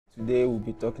Today we'll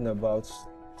be talking about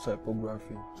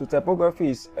typography. So typography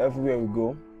is everywhere we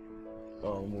go.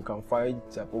 We can find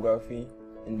typography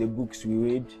in the books we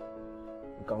read.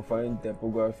 We can find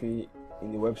typography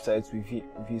in the websites we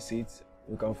visit.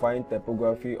 We can find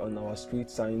typography on our street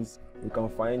signs. We can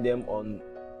find them on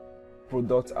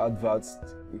product adverts.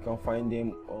 We can find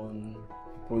them on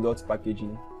product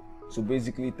packaging. So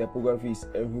basically typography is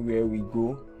everywhere we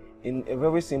go. In a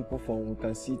very simple form, we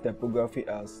can see typography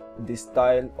as the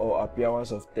style or appearance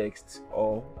of text,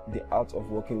 or the art of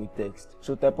working with text.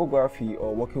 So typography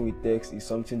or working with text is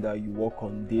something that you work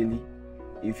on daily.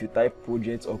 If you type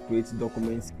projects or create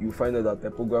documents, you find out that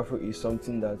typography is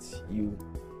something that you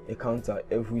encounter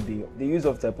every day. The use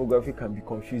of typography can be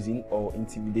confusing or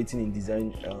intimidating in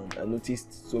design. I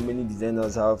noticed so many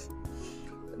designers have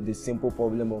the simple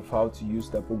problem of how to use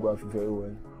typography very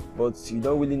well. But you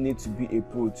don't really need to be a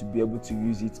pro to be able to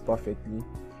use it perfectly.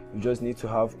 You just need to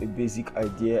have a basic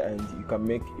idea and you can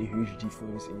make a huge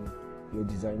difference in your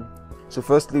design. So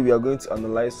firstly, we are going to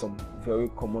analyze some very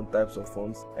common types of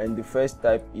fonts, and the first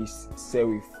type is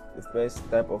serif. The first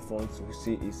type of font we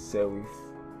see is serif.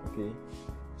 Okay,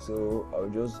 so I'll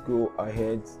just go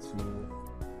ahead to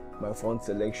my font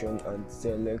selection and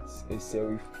select a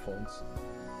serif font.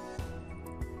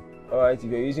 Alright,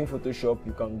 if you're using Photoshop,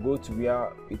 you can go to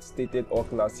where it's stated all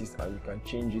classes and you can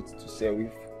change it to serif.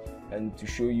 And to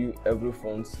show you every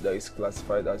font that is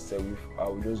classified as serif, I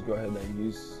will just go ahead and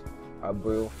use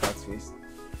Braille fat face.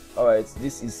 Alright,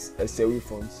 this is a serif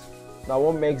font. Now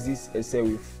what makes this a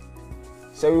serif?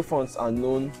 Serif fonts are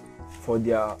known for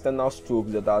their external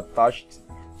strokes that are attached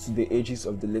to the edges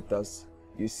of the letters.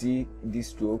 You see this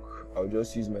stroke. I'll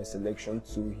just use my selection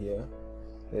tool here.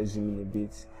 Let's zoom in a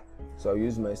bit. So I'll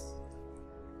use my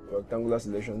rectangular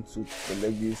selection to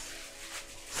select this.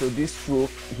 So this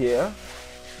stroke here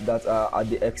that are at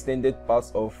the extended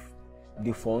parts of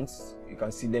the fonts, you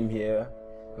can see them here,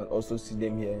 you can also see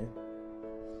them here.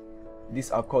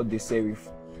 These are called the serif.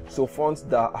 So fonts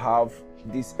that have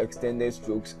these extended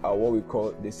strokes are what we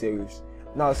call the serifs.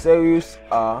 Now serifs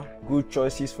are good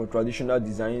choices for traditional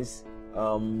designs.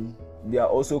 They are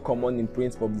also common in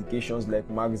print publications like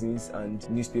magazines and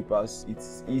newspapers.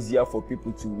 It's easier for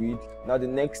people to read. Now the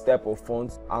next type of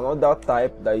font, another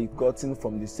type that is gotten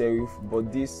from the serif,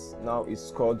 but this now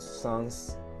is called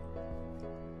sans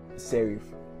serif.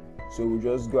 So we'll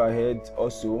just go ahead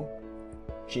also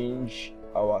change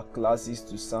our classes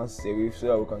to sans serif so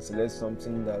that we can select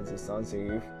something that's a sans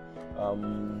serif.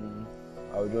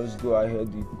 I'll just go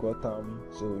ahead with Gotham,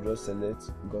 so we'll just select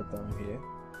Gotham here.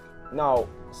 Now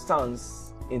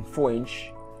sans in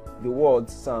French, the word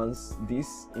sans,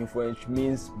 this in French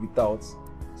means without.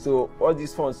 So all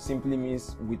these fonts simply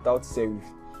means without serif.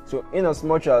 So in as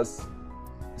much as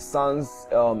sans,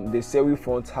 the serif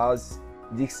font has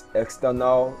these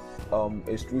external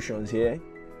extrusions here,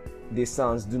 the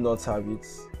sans do not have it.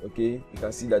 Okay, you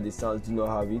can see that the sans do not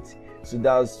have it. So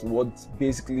that's what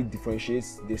basically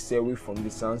differentiates the serif from the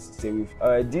sans serif.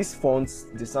 This font,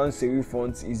 the sans serif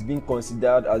font, is being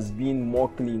considered as being more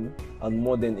clean and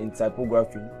modern in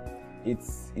typography.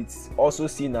 It's also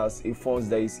seen as a font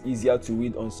that is easier to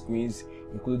read on screens,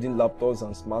 including laptops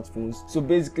and smartphones. So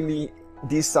basically,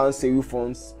 this sans serif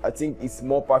fonts, I think it's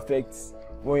more perfect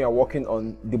when you're working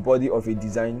on the body of a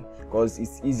design, because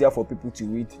it's easier for people to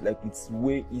read. Like, it's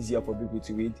way easier for people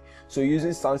to read. So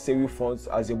using sans serif fonts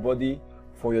as a body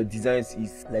for your designs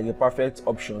is like a perfect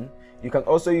option. You can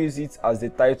also use it as the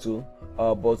title,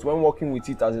 but when working with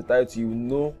it as a title, you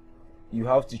know you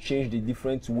have to change the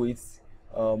different weights,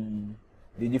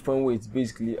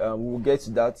 basically. We will get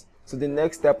to that. So the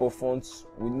next type of fonts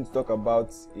we need to talk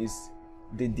about is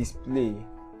the display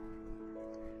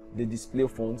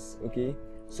fonts. Okay,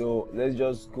 so let's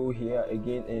just go here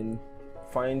again and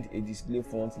find a display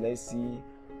font. Let's see.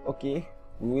 Okay,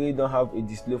 we really don't have a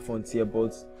display font here,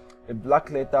 but a black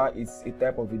letter is a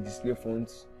type of a display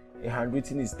font. A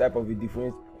handwritten is type of a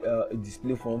different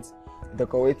display font.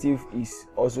 Decorative is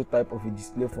also type of a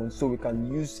display font. So we can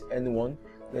use anyone.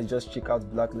 Let's just check out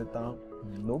black letter.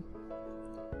 Nope.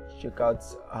 Check out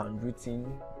handwritten.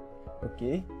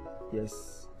 Okay,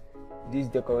 yes. This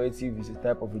decorative is a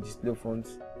type of a display font.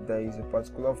 There is a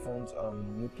particular font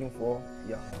I'm looking for.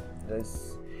 Yeah,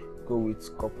 let's go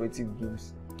with cooperative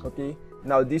games. Okay,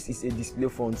 now this is a display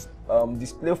font.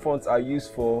 Display fonts are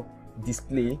used for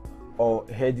display or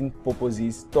heading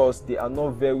purposes, thus they are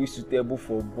not very suitable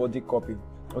for body copy.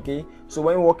 Okay, so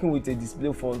when working with a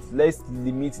display font, let's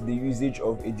limit the usage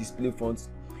of a display font.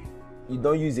 You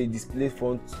don't use a display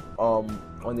font on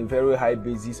a very high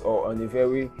basis or on a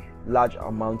very large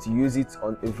amount. You use it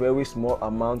on a very small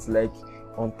amount, like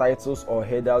on titles or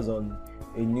headers on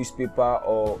a newspaper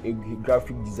or a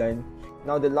graphic design.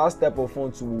 Now the last type of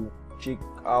font to check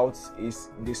out is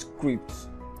the script.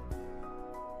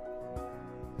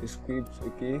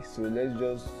 Okay, so let's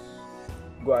just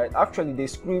go ahead. Actually, the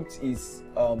script is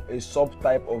a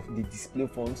subtype of the display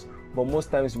font, but most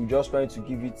times we just try to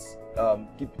give it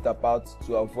keep it apart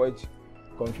to avoid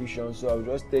confusion. So I'll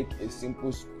just take a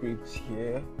simple script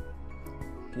here.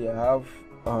 Okay, I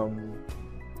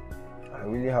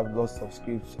really have lots of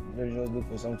scripts. Let's just look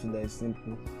for something that is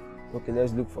simple. Okay,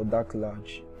 let's look for dark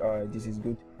large. Alright, this is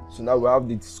good. So now we have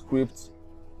the script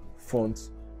font.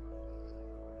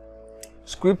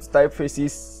 Script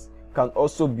typefaces can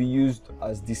also be used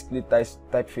as display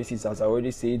typefaces, as I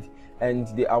already said, and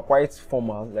they are quite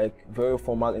formal, like very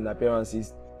formal in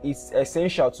appearances. It's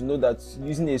essential to know that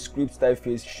using a script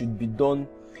typeface should be done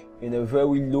in a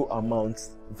very low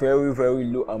amount, very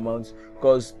low amount,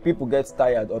 because people get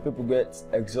tired or people get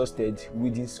exhausted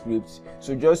reading scripts.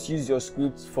 So just use your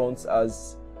script fonts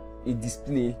as a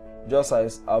display, just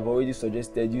as I've already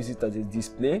suggested. Use it as a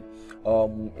display.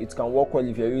 It can work well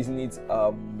if you're using it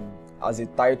as a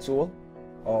title,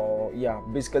 or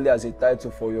basically as a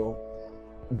title for your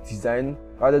design,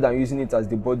 rather than using it as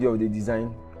the body of the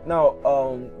design. Now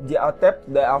there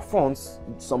are fonts,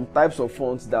 some types of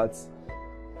fonts that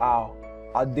are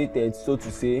outdated, so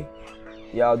to say.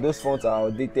 Those fonts are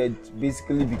outdated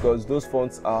basically because those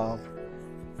fonts are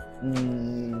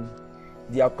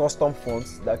they are custom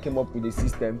fonts that came up with the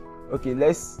system. Okay,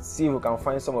 let's see if we can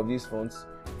find some of these fonts.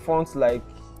 Fonts like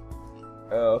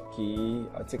okay,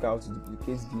 I think I have to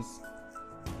duplicate this.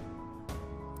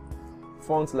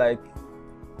 Fonts like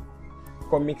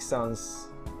Comic Sans,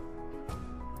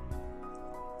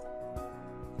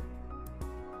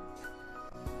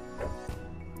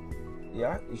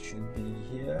 it should be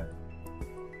here.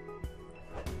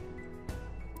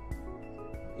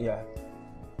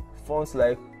 Fonts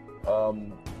like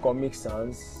Comic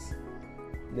Sans.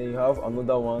 Then you have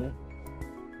another one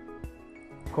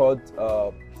called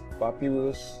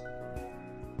Papyrus.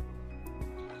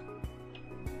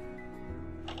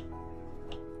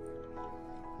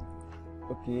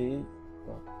 Okay,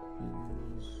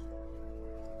 Papyrus.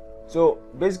 So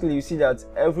basically you see that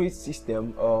every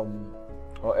system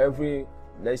or every,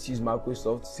 let's use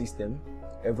Microsoft system,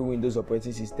 every Windows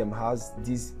operating system has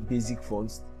these basic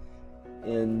fonts,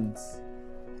 and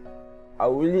I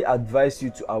really advise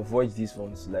you to avoid these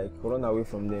fonts, like run away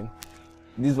from them.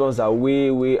 These ones are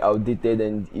way outdated,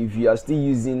 and if you are still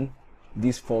using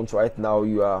these fonts right now,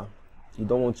 you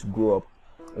don't want to grow up.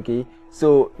 Okay,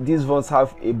 so these fonts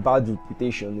have a bad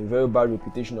reputation, a very bad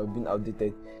reputation of being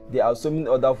outdated. There are so many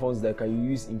other fonts that can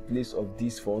use in place of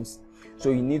these fonts, so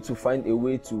you need to find a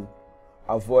way to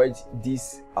avoid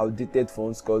these outdated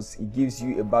fonts because it gives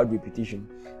you a bad reputation.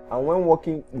 And when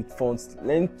working with fonts,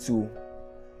 learn to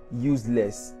use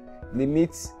less.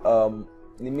 Limits the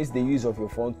use of your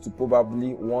font to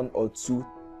probably 1 or 2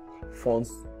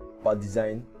 fonts per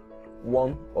design,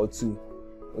 1 or 2.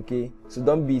 Okay, so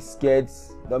don't be scared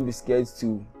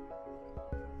to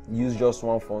use just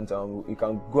one font, and you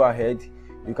can go ahead,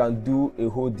 you can do a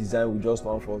whole design with just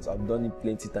one font. I've done it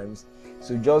plenty times.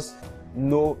 So just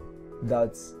know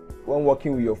that when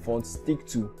working with your font, stick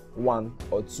to 1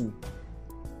 or 2.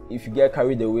 If you get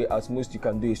carried away, at most you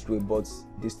can do a straight, but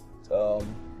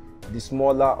the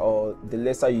smaller or the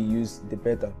lesser you use, the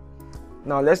better.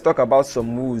 Now let's talk about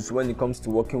some rules when it comes to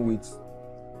working with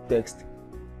text.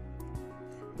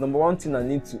 Number one thing I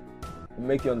need to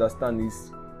make you understand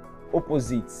is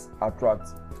opposites attract.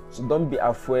 So don't be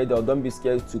afraid or don't be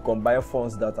scared to combine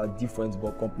fonts that are different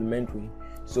but complementary.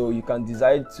 So you can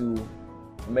decide to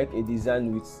make a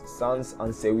design with sans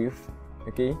and serif.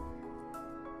 Okay,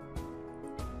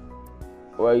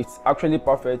 well, it's actually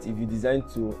perfect if you design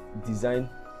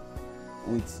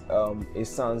with a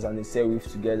sans and a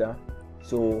serif together.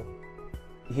 So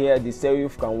here the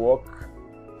serif can work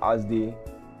as the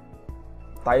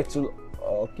title,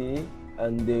 okay,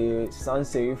 and the sans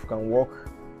serif can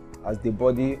work as the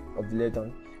body of the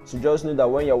letter. So just know that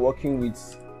when you're working with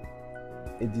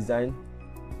a design,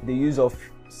 the use of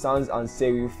sans and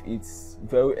serif is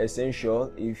very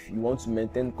essential if you want to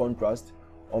maintain contrast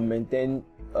or maintain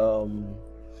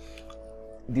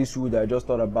this rule that I just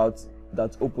thought about,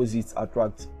 that opposites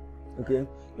attract. Okay,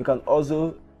 you can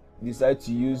also decide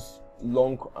to use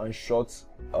long and short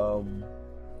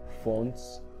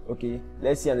fonts. Okay,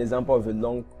 let's see an example of a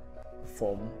long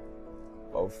form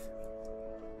of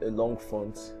a long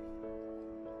font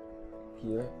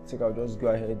here. I think I'll just go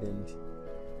ahead and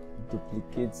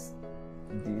duplicate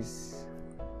this.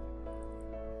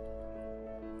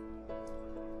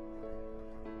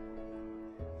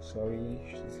 Sorry,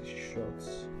 this is short.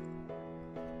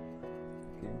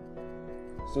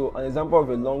 So an example of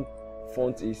a long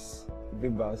font is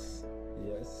Bebas.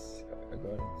 Yes, I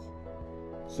got it.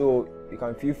 So you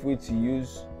can feel free to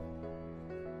use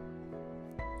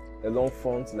a long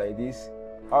font like this.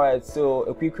 Alright, so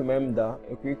a quick reminder,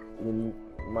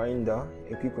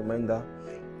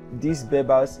 this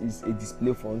Bebas is a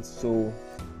display font, so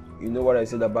you know what I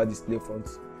said about display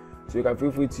fonts. So you can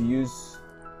feel free to use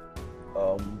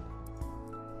a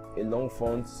long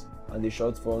font and a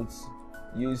short font.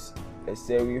 Use a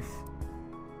serif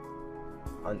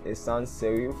and a sans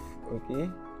serif. Okay,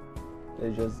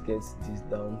 let's just get this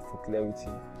down for clarity.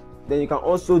 Then you can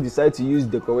also decide to use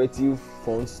decorative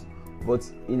fonts,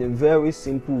 but in a very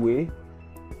simple way.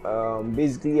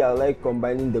 Basically, I like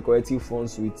combining decorative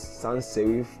fonts with sans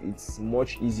serif. It's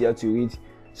much easier to read,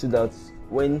 so that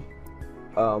when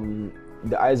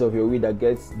the eyes of your reader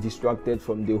gets distracted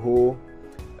from the whole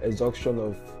exhaustion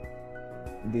of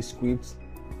the script,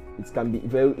 it can be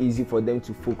very easy for them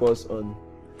to focus on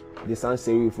the sans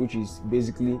serif, which is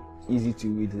basically easy to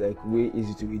read, like way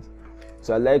easy to read.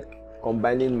 So I like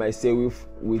combining my serif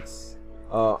with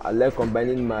I wrote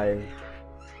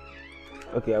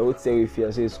serif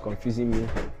here, so it's confusing me.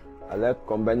 I like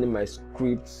combining my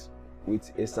scripts with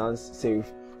a sans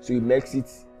serif, so it makes it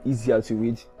easier to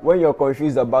read. When you're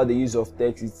confused about the use of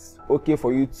text, it's okay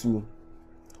for you to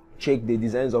check the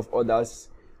designs of others.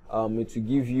 To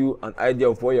give you an idea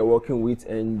of what you're working with,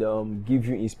 and give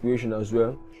you inspiration as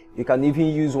well. You can even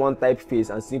use one typeface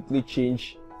and simply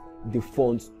change the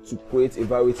font to create a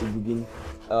variety within.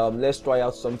 Let's try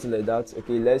out something like that.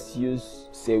 Okay, let's use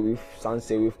serif, sans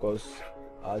serif, because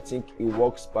I think it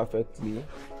works perfectly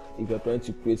if you're trying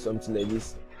to create something like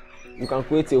this. You can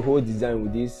create a whole design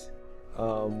with this.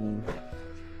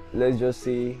 Let's just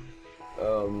say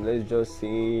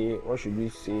what should we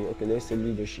say? Okay, let's say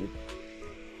leadership.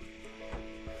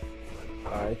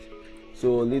 Alright,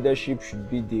 so leadership should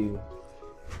be the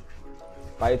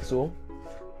title.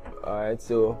 Alright,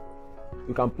 so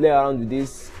you can play around with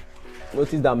this.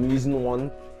 Notice that I'm using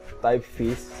one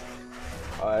typeface.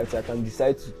 Alright, I can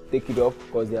decide to take it off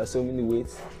because there are so many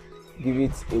weights. Give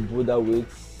it a broader weight.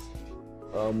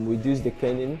 Reduce the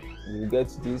kerning. You get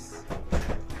this.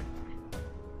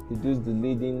 Reduce the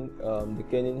leading, the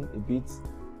kerning a bit.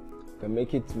 You can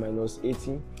make it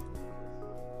 -80.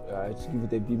 To give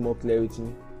it a bit more clarity.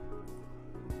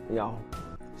 Yeah,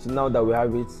 so now that we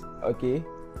have it, okay,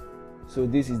 so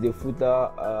this is the footer.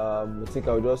 I think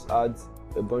I'll just add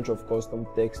a bunch of custom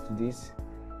text to this.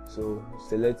 So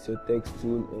select your text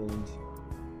tool and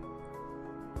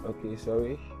okay,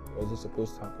 sorry, was it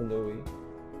supposed to happen that way?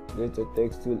 Select your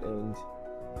text tool and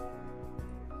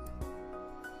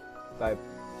type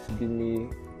to give me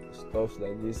stuff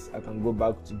like this. I can go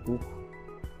back to book.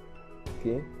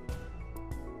 Okay,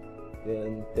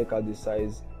 then take out the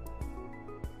size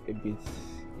a bit.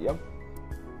 Yep.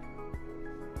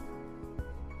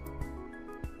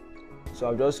 So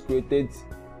I've just created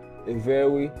a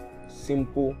very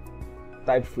simple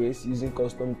typeface using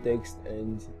custom text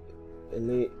and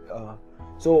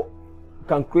so you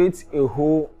can create a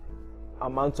whole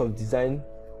amount of design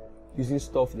using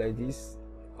stuff like this.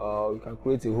 You can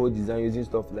create a whole design using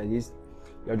stuff like this.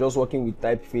 You're just working with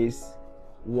typeface,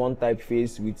 one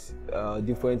typeface with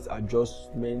different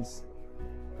adjustments.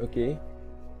 Okay,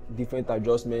 different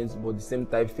adjustments but the same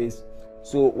typeface.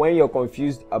 So when you're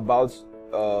confused about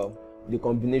the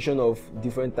combination of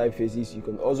different typefaces, you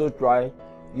can also try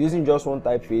using just one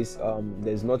typeface.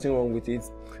 There's nothing wrong with it.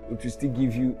 It will still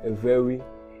give you a very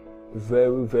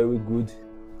good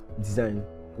design.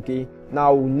 Okay,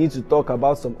 now we need to talk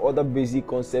about some other basic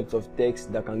concepts of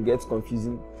text that can get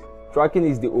confusing. Tracking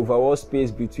is the overall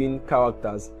space between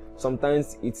characters.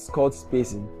 Sometimes it's called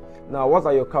spacing. Now, what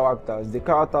are your characters? The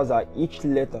characters are each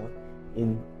letter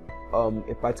in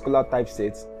a particular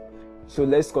typeset. So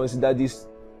let's consider this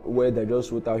word I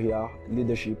just wrote out here,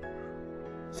 leadership.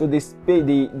 So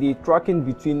the tracking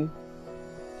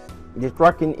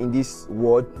in this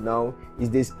word now is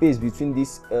the space between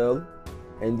this L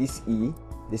and this E,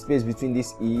 the space between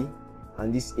this E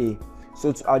and this A.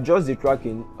 So to adjust the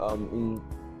tracking in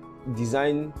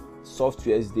design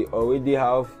softwares, they already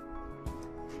have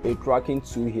a tracking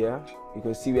tool here. You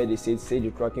can see where they say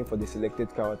the tracking for the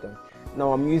selected character.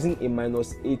 Now I'm using a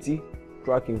 -80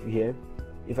 tracking here.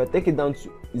 If I take it down to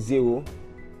 0,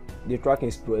 the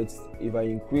tracking spreads. If I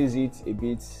increase it a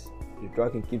bit, the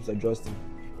tracking keeps adjusting.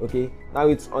 Okay, now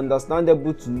it's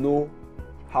understandable to know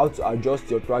how to adjust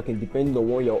your tracking depending on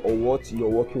what you're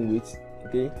working with.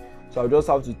 Okay, so I'll just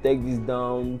have to take this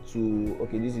down to,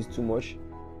 okay, this is too much.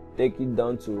 Take it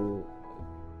down to,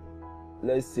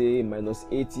 let's say,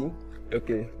 -80.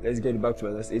 Okay, let's get back to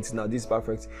 -8 now. This is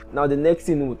perfect. Now the next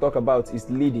thing we'll talk about is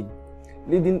leading.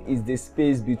 Leading is the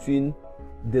space between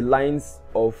the lines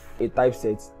of a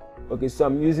typeset. Okay, so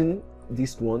I'm using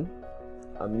this one.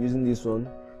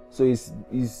 So it's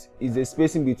the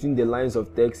spacing between the lines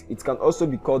of text. It can also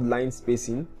be called line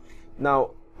spacing.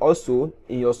 Now also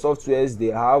in your softwares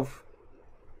they have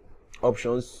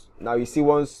options. Now you see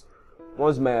once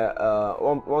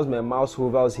my mouse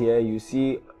hovers here, you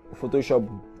see Photoshop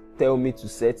tell me to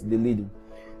set the leading.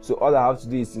 So all I have to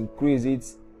do is increase it,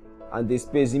 and the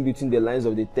space in between the lines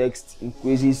of the text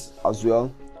increases as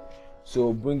well.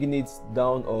 So bringing it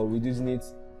down or reducing it,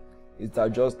 it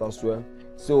adjusts as well.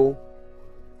 So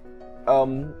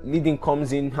leading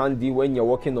comes in handy when you're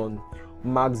working on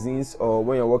magazines or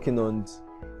when you're working on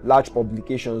large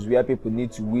publications where people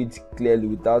need to read clearly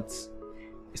without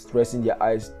stressing their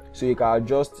eyes. So you can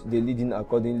adjust the leading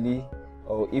accordingly,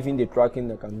 or even the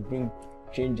tracking. I can bring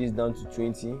changes down to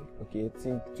 20. Okay, I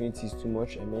think 20 is too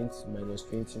much. I meant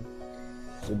 -20.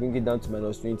 So bring it down to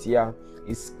 -20. Yeah,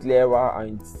 it's clearer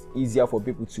and it's easier for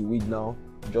people to read now.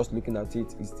 Just looking at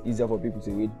it, it's easier for people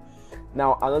to read.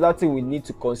 Now another thing we need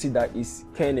to consider is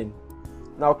kerning.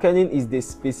 Now kerning is the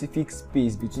specific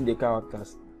space between the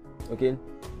characters. Okay,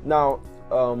 now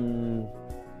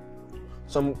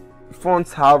some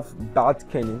fonts have bad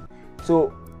kerning.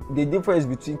 So the difference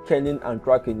between kerning and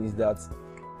tracking is that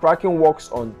tracking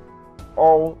works on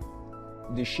all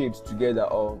the shapes together,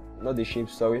 or not the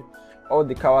shapes, sorry, all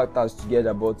the characters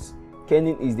together, but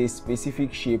kerning is the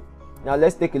specific shape. Now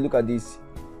let's take a look at this.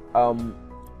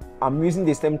 I'm using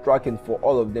the same tracking for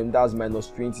all of them, that's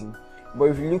 -20. But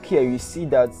if you look here, you see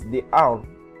that the R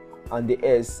and the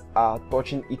S are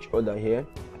touching each other here,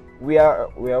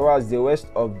 whereas the rest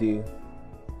of the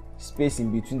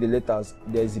spacing between the letters,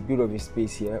 there's a bit of a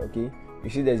space here. Okay, you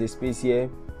see there's a space here,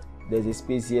 there's a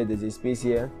space here, there's a space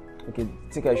here. Okay,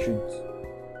 I think I should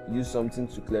use something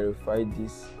to clarify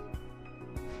this.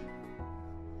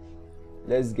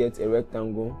 Let's get a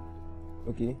rectangle.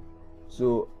 Okay,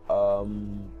 so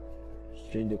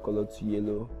change the color to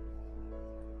yellow.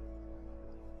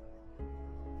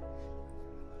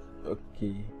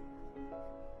 Okay,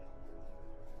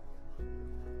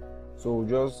 so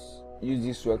just use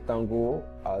this rectangle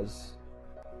as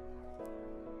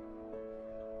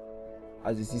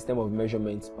a system of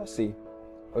measurements per se.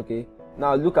 Okay,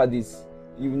 now look at this.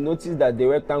 You notice that the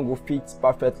rectangle fits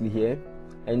perfectly here,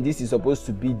 and this is supposed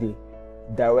to be the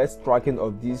direct tracking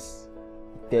of this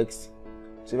text.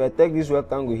 So if I take this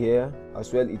rectangle here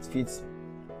as well, it fits.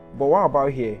 But what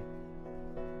about here?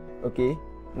 Okay,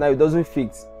 now it doesn't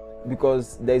fit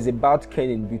because there is a bad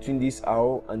kerning between this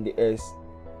R and the S.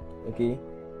 Okay,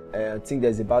 I think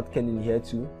there's a bad kerning here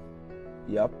too.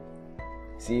 Yep,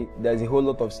 see, there's a whole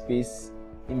lot of space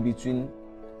in between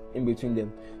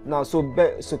them. Now so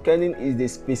kerning is the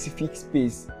specific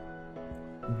space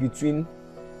between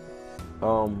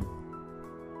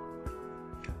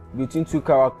two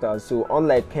characters. So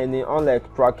unlike kerning,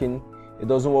 unlike tracking, it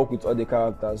doesn't work with other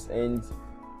characters, and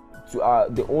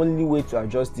the only way to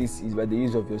adjust this is by the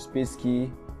use of your space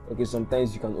key. Okay,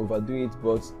 sometimes you can overdo it,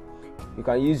 but you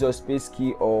can use your space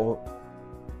key or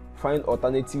find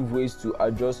alternative ways to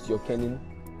adjust your kerning.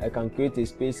 I can create a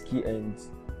space key and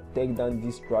take down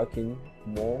this tracking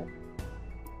more.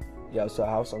 Yeah, so I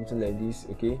have something like this.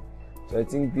 Okay, so I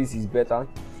think this is better.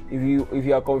 If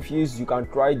you are confused, you can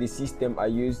try the system I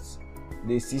used,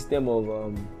 the system of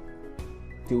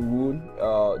the rule,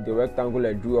 the rectangle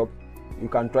I drew up. You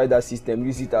can try that system,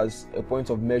 use it as a point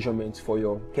of measurement for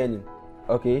your kerning.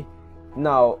 Okay,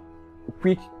 now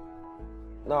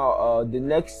the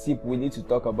next tip we need to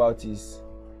talk about is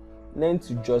learn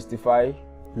to justify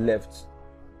left.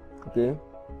 Okay,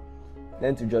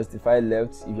 learn to justify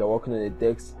left if you're working on a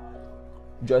text.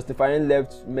 Justifying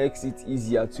left makes it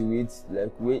easier to read,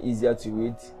 like way easier to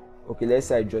read. Okay, let's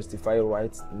say I justify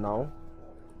right now.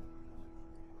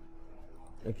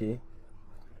 Okay,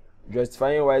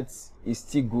 justifying right is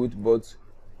still good, but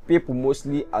people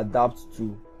mostly adapt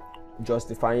to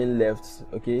justifying left.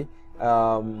 Okay,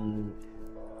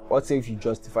 what if you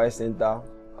justify center?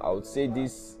 I would say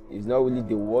this is not really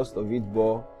the worst of it,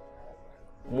 but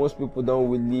most people don't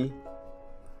really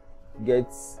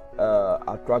get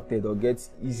attracted or get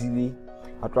easily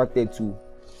attracted to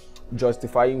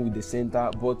justifying with the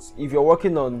center. But if you're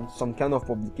working on some kind of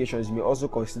publications, you may also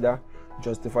consider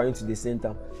justifying to the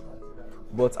center.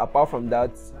 But apart from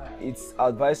that, it's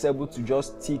advisable to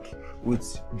just stick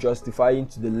with justifying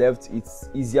to the left. It's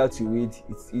easier to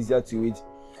read.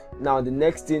 Now the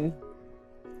next thing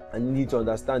I need to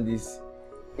understand is,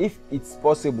 if it's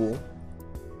possible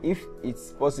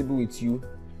with you,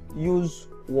 use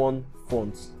one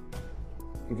font.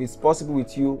 If it's possible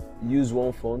with you, use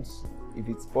one font. If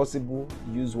it's possible,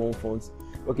 use one font.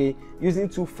 Okay, using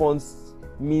two fonts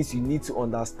means you need to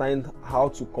understand how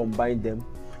to combine them.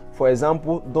 For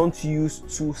example, don't use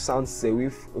two sans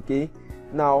serif. Okay,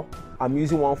 now I'm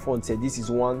using one font here. This is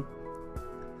one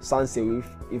sans serif.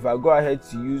 If I go ahead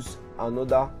to use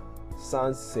another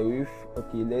sans serif,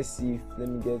 okay, let's see if, let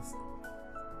me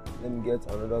get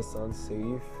another sans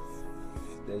serif.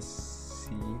 Let's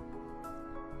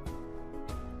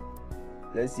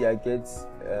see, I get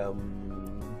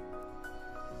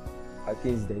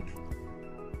Arcade deck.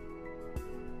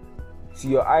 To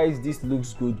your eyes this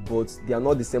looks good, but they are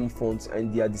not the same font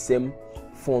and they are the same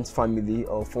font family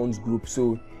or font group,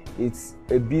 so it's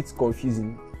a bit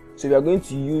confusing. So if you are going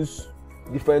to use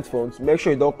different fonts, make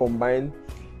sure you don't combine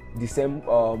the same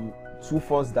two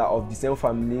fonts that are of the same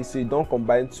family. So you don't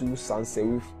combine two sans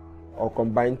serif, or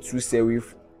combine two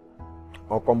serif,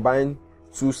 or combine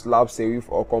two slab serif,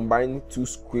 or combine two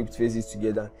script faces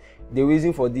together. The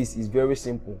reason for this is very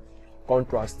simple: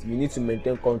 contrast. You need to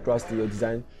maintain contrast in your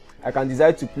design. I can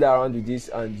decide to play around with this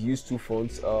and use two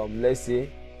fonts. Let's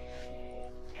say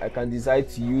I can decide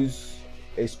to use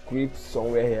a script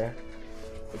somewhere here.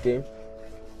 Okay,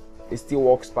 it still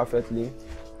works perfectly.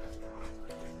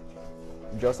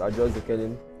 Just adjust the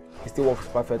kerning, it still works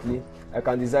perfectly. I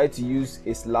can decide to use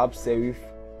a slab serif.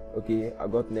 Okay, I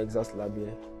got Nexa slab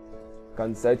here. I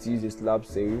can decide to use a slab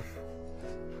serif.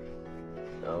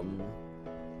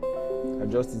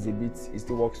 Adjust it a bit, it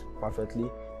still works perfectly.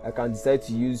 I can decide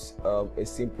to use a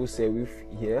simple serif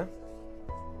here.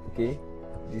 Okay,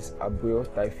 this Abreu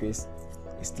typeface,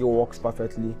 it still works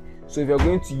perfectly. So if you're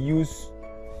going to use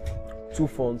two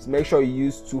fonts, make sure you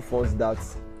use two fonts that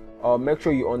make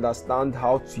sure you understand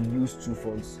how to use two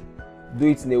fonts. Do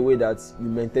it in a way that you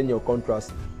maintain your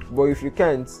contrast. But if you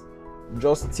can't,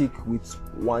 just stick with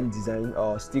one design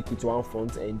or stick with one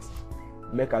font and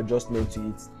make adjustment to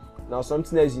it. Now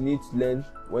something else you need to learn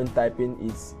when typing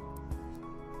is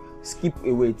skip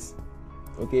a weight.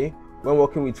 Okay, when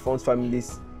working with font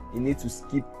families, you need to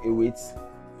skip a weight.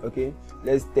 Okay,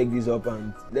 let's take this up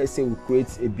and let's say we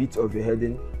create a bit of a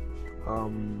heading.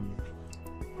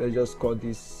 Let's just call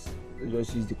this, let's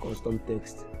just use the custom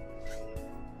text.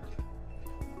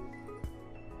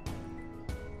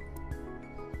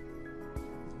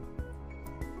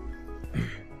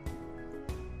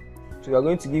 So we are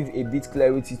going to give a bit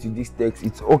clarity to this text.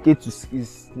 It's okay to,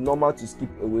 it's normal to skip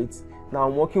a weight. Now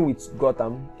I'm working with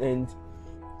Gotham and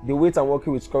the weight I'm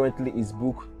working with currently is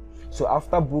book. So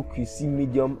after book you see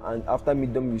medium, and after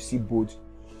medium you see bold.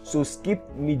 So skip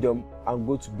medium and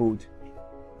go to bold.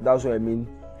 That's what I mean.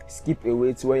 Skip a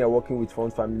weight. When you're working with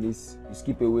font families, you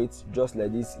skip a weight just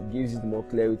like this. It gives it more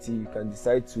clarity. You can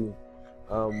decide to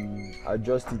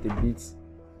adjust it a bit.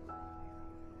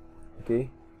 Okay,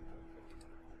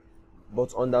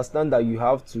 but understand that you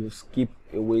have to skip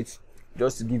a weight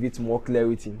just to give it more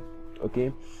clarity.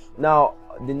 Okay, now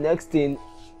the next thing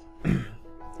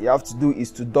you have to do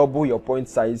is to double your point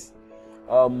size.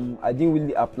 I didn't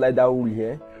really apply that rule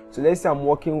here. So let's say I'm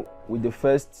working with the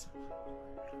first,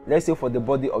 let's say for the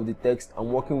body of the text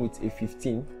I'm working with a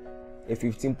 15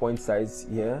 point size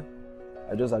here.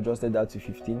 I just adjusted that to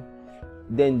 15.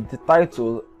 Then the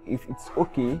title, if it's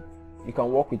okay, you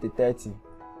can work with a 30.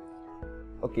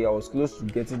 Okay, I was close to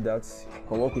getting that. You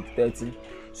can work with 30.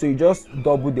 So you just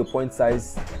double the point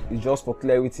size. It's just for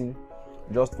clarity.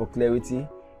 Just for clarity.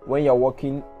 When you're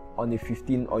working on a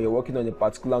 15 or you're working on a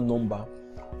particular number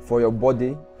for your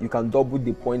body, you can double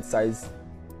the point size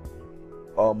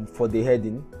for the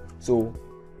heading. So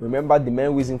remember, the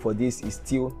main reason for this is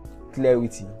still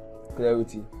clarity.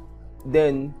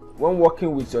 Then when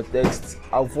working with your text,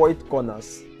 avoid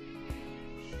corners.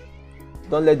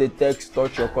 Don't let the text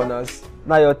touch your corners.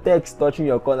 Now your text touching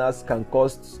your corners can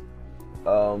cause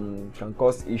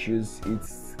issues.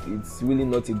 It's really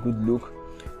not a good look.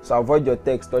 So avoid your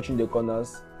text touching the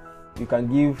corners. You can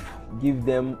give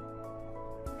them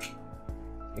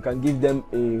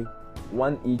a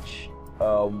 1 inch,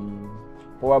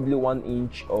 probably 1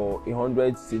 inch or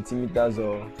 100 centimeters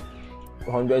or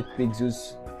 100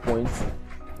 pixels point.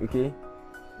 Okay,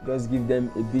 just give them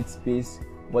a bit space,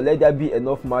 but let there be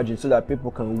enough margin so that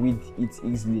people can read it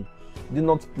easily. Do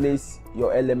not place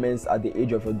your elements at the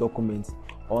edge of your document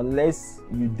unless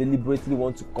you deliberately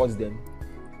want to cut them.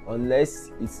 Unless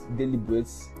it's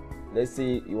deliberate, let's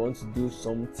say you want to do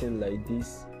something like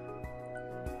this.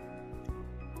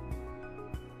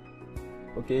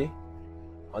 Okay,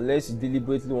 unless you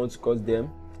deliberately want to cut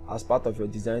them as part of your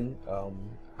design,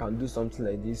 can do something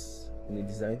like this in the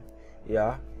design.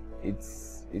 Yeah,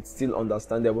 it's still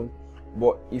understandable.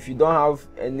 But if you don't have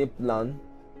any plan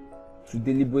to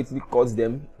deliberately cut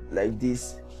them like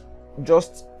this.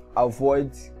 Just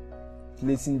avoid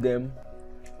placing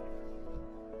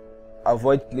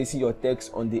your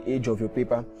text on the edge of your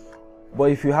paper.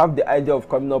 But if you have the idea of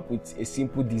coming up with a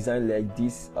simple design like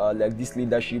this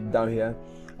leadership down here,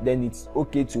 then it's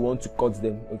okay to want to cut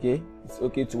them. Okay, it's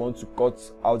okay to want to cut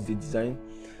out the design.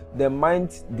 Then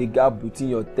mind the gap between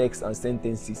your text and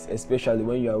sentences, especially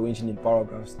when you're arranging in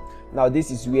paragraphs. Now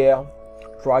this is where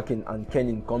tracking and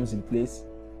kerning comes in place.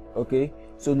 Okay,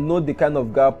 so know the kind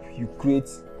of gap you create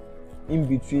in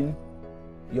between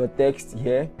your text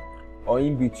here or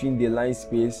in between the line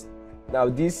space. Now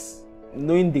this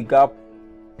knowing the gap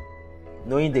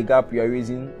you're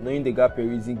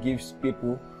using gives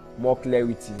people more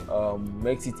clarity,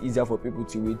 makes it easier for people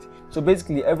to read. So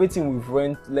basically everything we've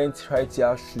learned right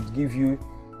here should give you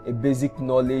a basic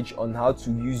knowledge on how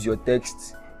to use your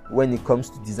text when it comes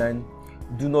to design.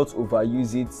 Do not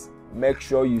overuse it. Make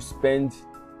sure you spend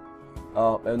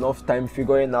enough time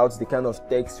figuring out the kind of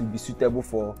text will be suitable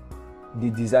for the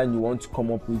design you want to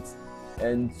come up with.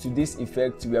 And to this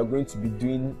effect, we are going to be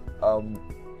doing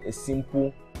a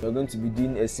simple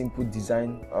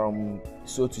design,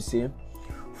 so to say,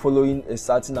 following a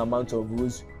certain amount of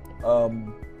rules.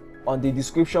 On the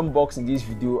description box in this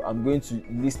video, I'm going to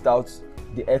list out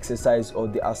the exercise or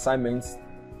the assignments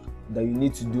that you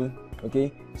need to do.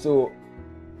 Okay, so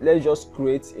let's just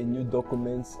create a new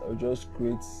document. I'll just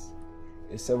create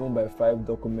a 7x5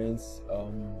 document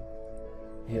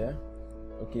here.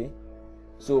 Okay,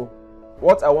 so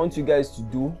what I want you guys to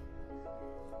do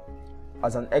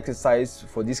as an exercise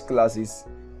for this class is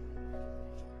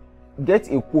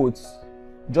get a quote,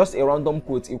 just a random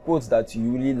quote, a quote that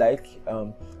you really like,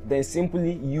 then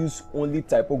simply use only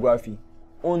typography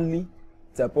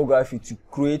to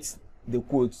create the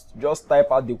quote. Just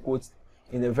type out the quote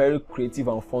in a very creative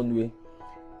and fun way.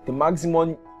 The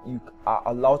maximum you are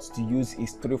allowed to use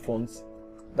is 3 fonts.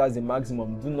 That's the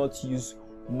maximum. Do not use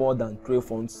more than 3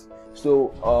 fonts.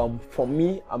 So for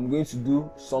me, I'm going to do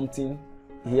something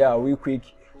here real quick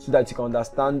so that you can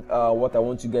understand what I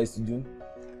want you guys to do.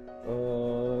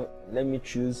 Let me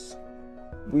choose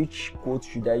which quote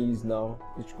should I use now.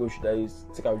 I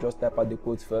think I'll just type out the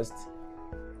quote first.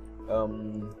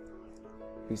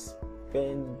 We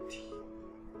spend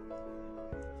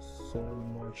so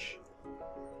much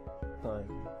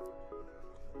time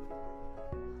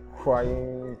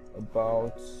crying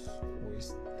about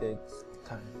wasted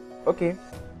time. Okay,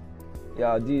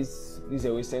 yeah, these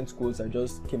are recent quotes I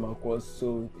just came across,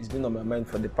 so it's been on my mind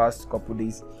for the past couple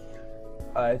days.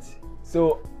 Alright,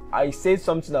 so I said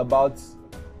something about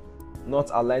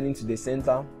not aligning to the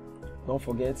center. Don't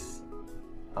forget,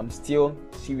 I'm still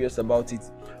serious about it,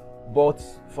 but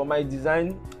for my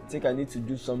design I think I need to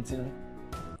do something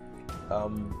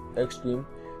extreme.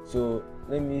 So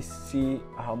let me see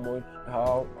how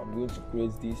I'm going to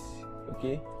create this.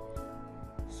 Okay,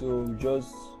 so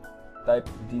just type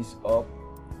this up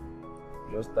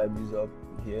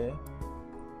here.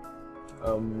 I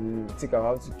think I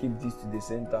have to keep this to the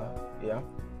center. Yeah,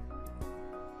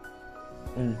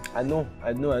 I know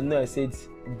I said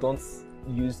don't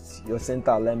use your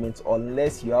center alignment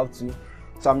unless you have to.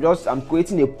 So I'm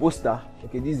creating a poster.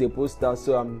 Okay, this is a poster,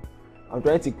 so I'm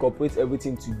trying to incorporate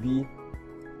everything to be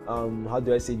how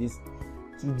do I say this,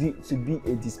 to be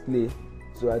a display.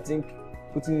 So I think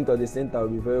putting it on the center will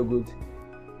be very good.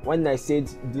 When I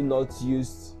said do not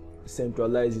use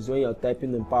centralize, is when you're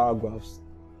typing in paragraphs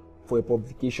for a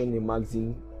publication in a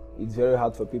magazine. It's very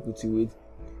hard for people to read,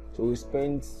 so we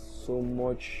spend so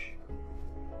much.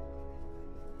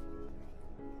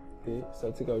 Okay, so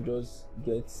I think I'll just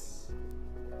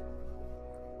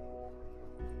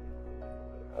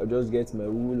get my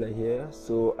ruler here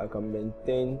so I can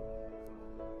maintain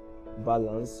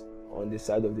balance on the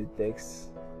side of the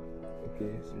text.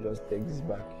 Okay, so just take this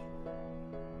back.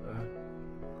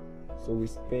 So we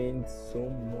spend so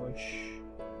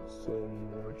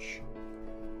much.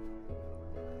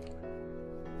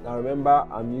 Now remember,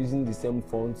 I'm using the same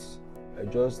fonts. I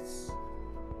just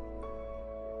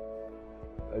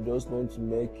want to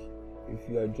make a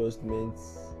few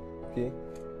adjustments. Okay,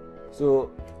 so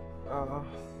I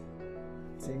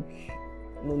think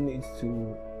no need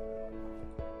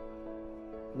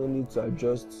to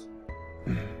adjust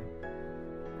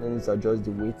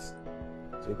the weight,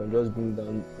 so you can just bring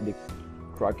down the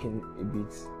cracking a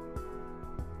bit.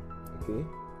 Okay,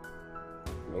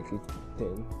 make it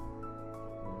 10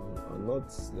 or not,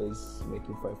 let's make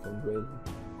it 500.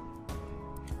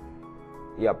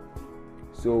 Yep,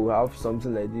 so we have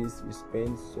something like this. We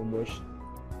spend so much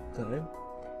time.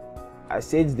 I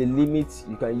said the limit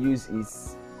you can use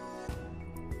is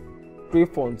 3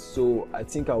 fonts, so I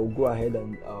think I will go ahead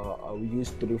and I will use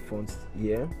 3 fonts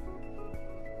here.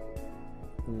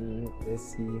 Let's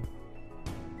see.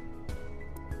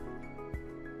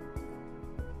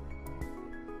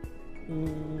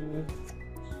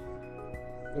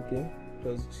 Okay,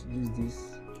 just use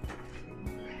this,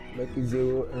 make it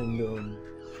 0, and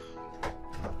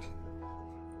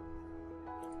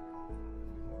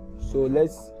so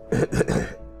let's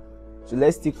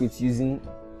stick with using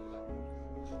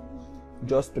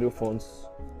just 3 fonts,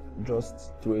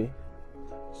 just 3.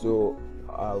 So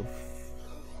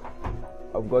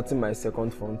I've gotten my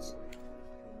second font.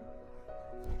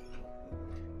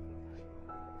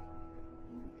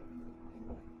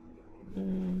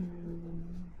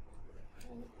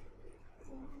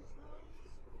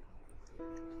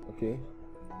 Okay,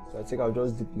 so I think I'll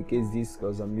just duplicate this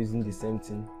because I'm using the same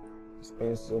thing.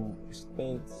 Spend so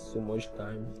much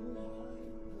time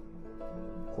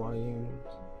acquiring.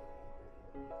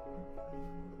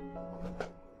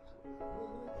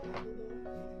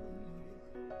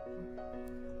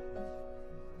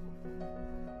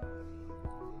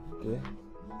 Okay.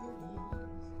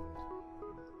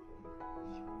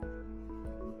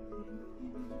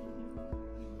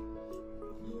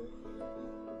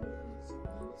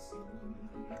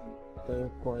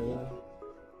 Coin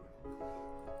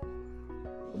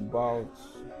about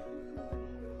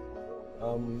I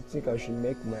think I should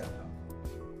make my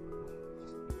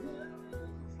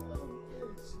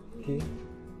okay,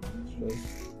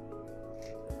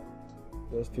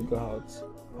 just figure out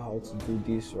how to do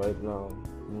this right now.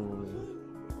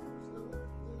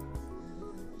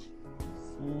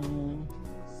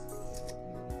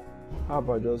 How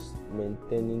about just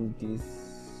maintaining this?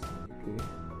 Okay,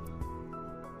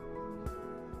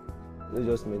 let's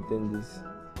just maintain this.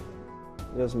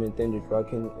 Just maintain the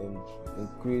tracking and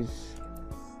increase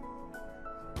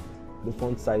the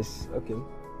font size. Okay.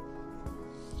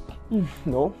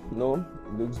 No, it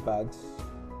looks bad.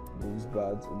 It looks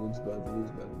bad. It looks bad. It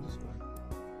looks bad. It looks bad.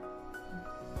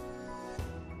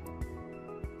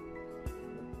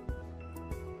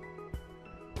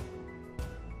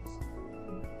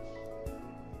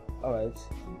 All right.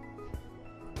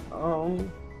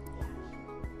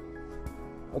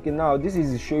 Okay, now this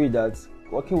is to show you that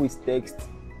working with text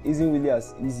isn't really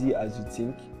as easy as you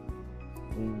think.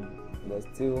 There's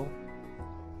still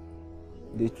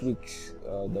the tricks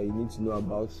that you need to know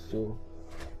about, so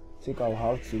I think I'll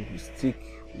have to stick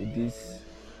with this,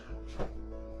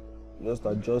 just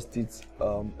adjust it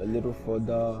a little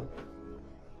further.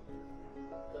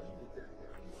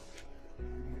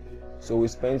 So we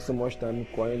spend so much time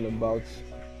inquiring about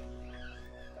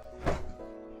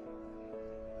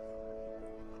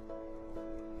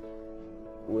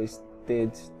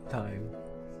wasted time.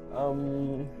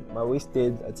 My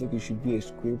wasted, I think it should be a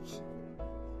script.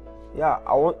 Yeah,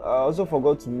 I also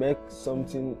forgot to make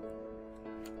something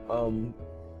to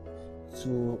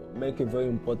make a very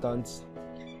important.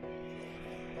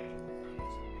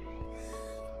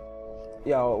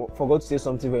 Yeah, I forgot to say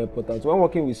something very important. When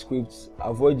working with scripts,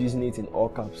 avoid using it in all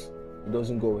caps. It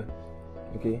doesn't go well.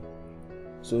 Okay,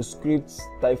 so scripts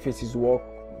typefaces work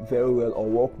very well or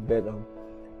work better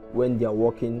when they are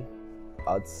working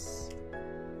at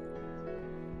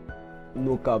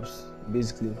no caps,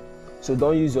 basically. So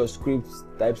don't use your script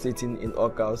typesetting in all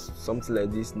caps, something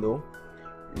like this. No,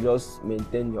 just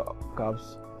maintain your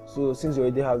caps. So since you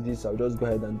already have this, I'll just go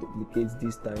ahead and duplicate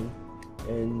this time,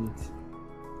 and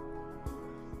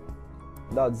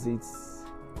that's it.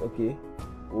 Okay,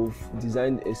 we've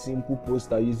designed a simple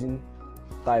poster using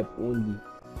type only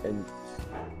and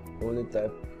only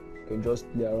type. You can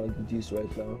just play around with this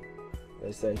right now.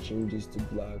 Let's say I change this to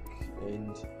black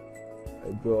and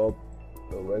I draw up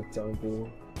a rectangle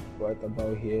right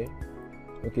about here.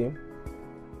 Okay.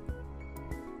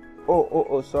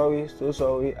 Oh, sorry, so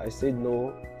sorry, I said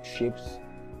no shapes.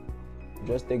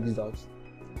 Just take this out.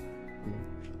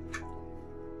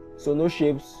 So no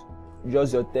shapes,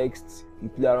 just your text. You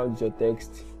play around with your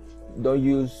text. Don't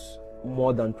use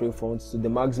more than 3 fonts. So the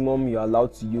maximum you're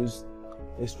allowed to use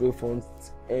is 3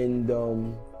 fonts, and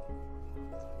so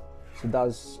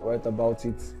that's right about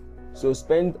it. So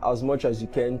spend as much as you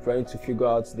can trying to figure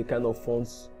out the kind of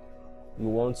fonts you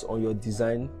want on your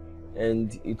design,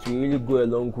 and it will really go a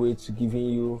long way to giving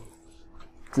you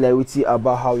clarity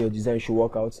about how your design should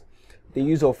work out. The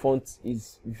use of fonts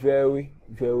is very,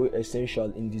 very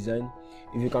essential in design.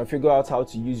 If you can figure out how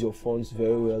to use your fonts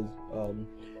very well,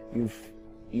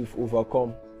 you've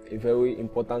overcome a very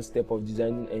important step of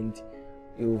designing, and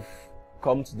you've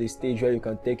come to the stage where you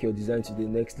can take your design to the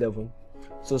next level.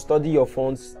 So study your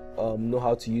fonts, know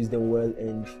how to use them well,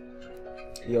 and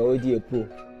you're already a pro.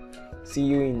 See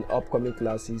you in upcoming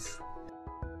classes.